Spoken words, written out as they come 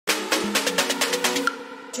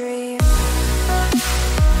dream.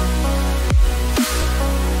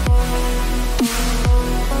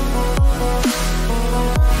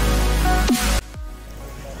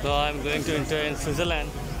 So I'm going to enter in Switzerland.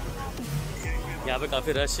 यहाँ पे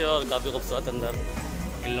काफ़ी रश है और काफ़ी खूबसूरत अंदर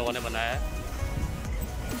इन लोगों ने बनाया है।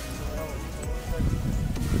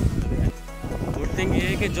 गुड थिंग ये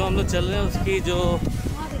है कि जो हम लोग चल रहे हैं उसकी जो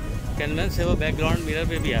कैनवस है वो बैकग्राउंड मिरर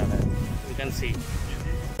पे भी आ रहा है, यू कैन सी।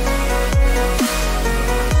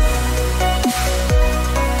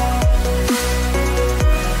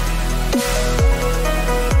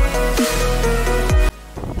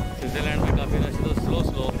 स्विट्ज़रलैंड में काफ़ी रश है तो स्लो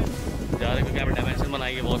स्लो जा रहे हैं क्योंकि यहाँ पे डायमेंशन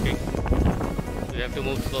बनाई है walking, you have to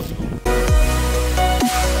move slow.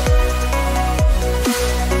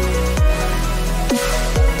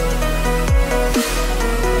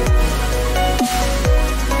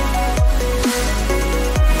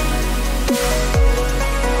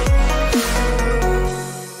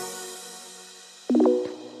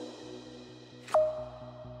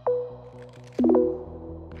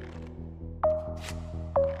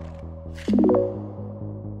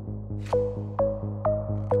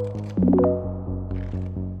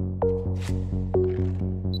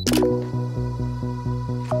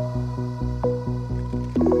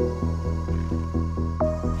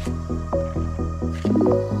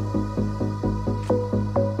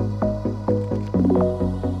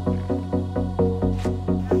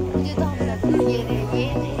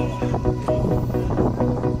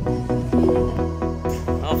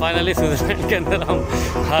 Finally Switzerland के अंदर हम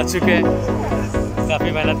आ चुके हैं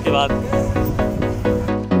काफ़ी मेहनत के बाद।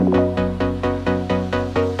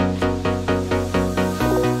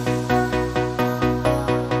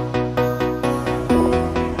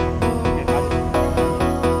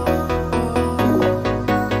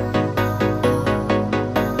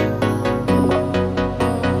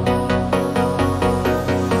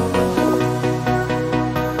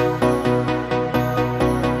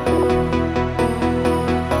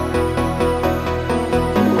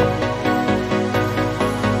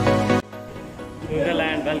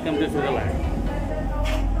 Welcome to Switzerland.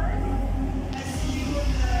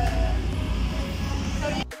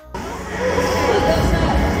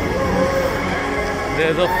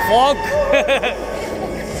 There's a fog.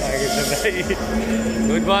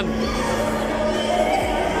 Good one.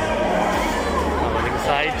 Now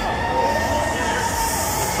inside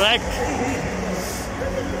the track.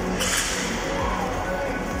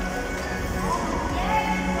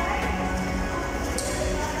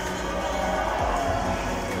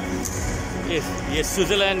 ये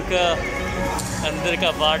स्विट्ज़रलैंड का अंदर का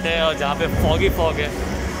पार्ट है और जहाँ पे फॉग है,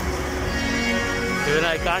 even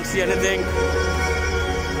I can't see anything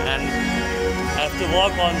and have to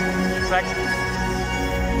walk on track.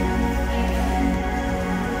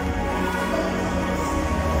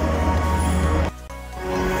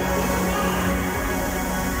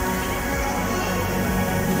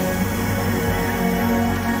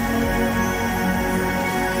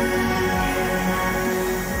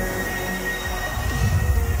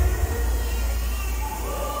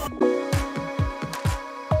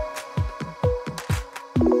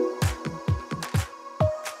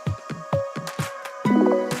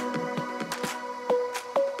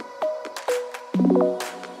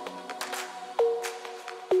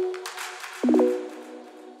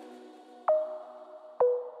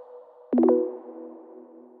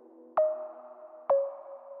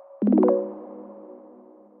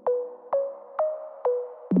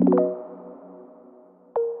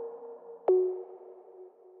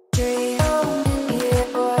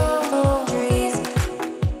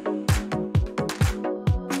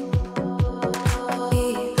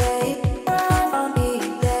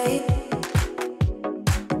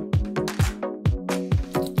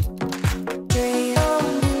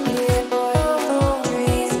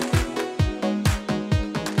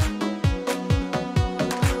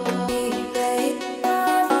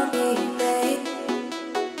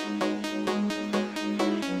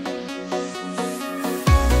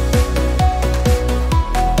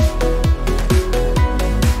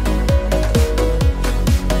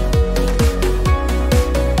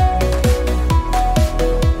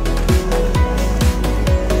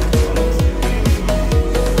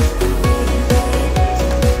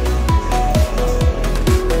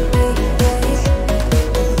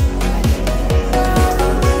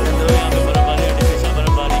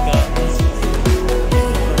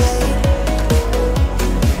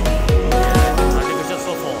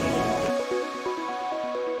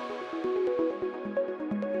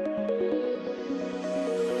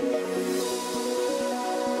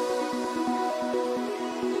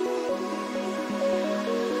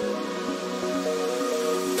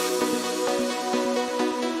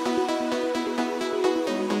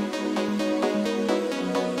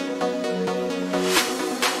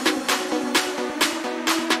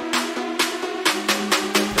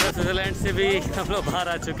 Switzerland से भी हम लोग बाहर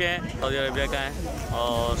आ चुके हैं, सऊदी अरबिया का है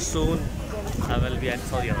और सून I will be eight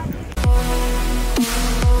Saudi Arabia.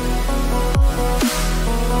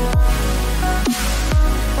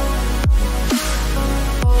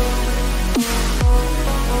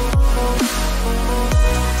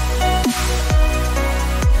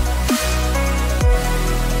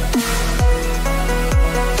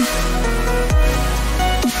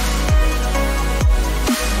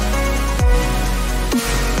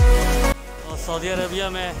 Saudi Arabia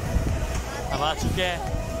में हम आ चुके हैं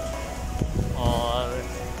और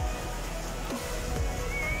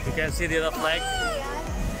you can see the flag.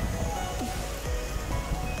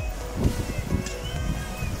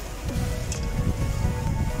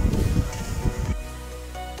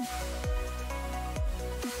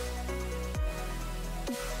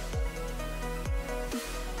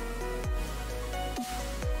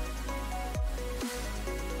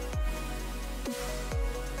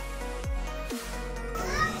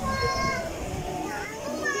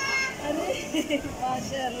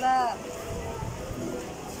 माशाल्लाह।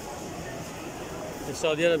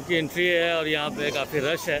 सऊदी अरब की एंट्री है और यहाँ पे काफ़ी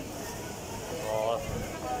रश है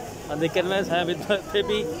और कन्वेंस है अभी थे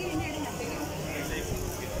भी।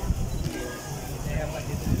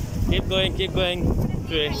 Keep going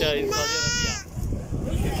to enter in Saudi Arabia.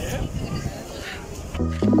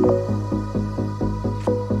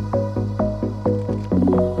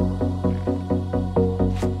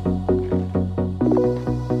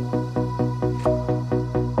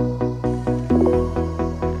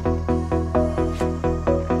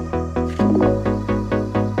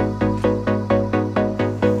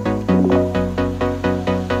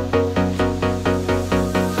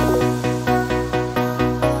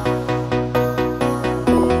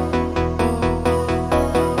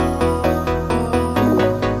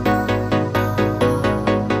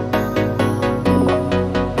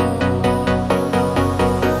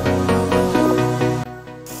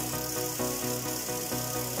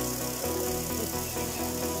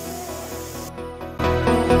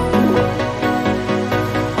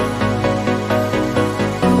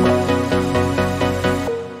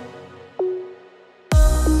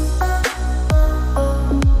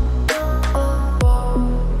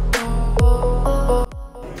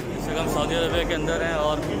 Saudi Arabia के अंदर हैं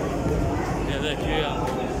और ये देखिए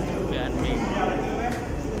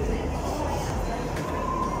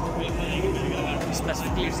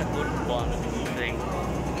specifically it's a good thing.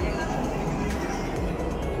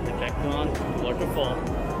 The background waterfall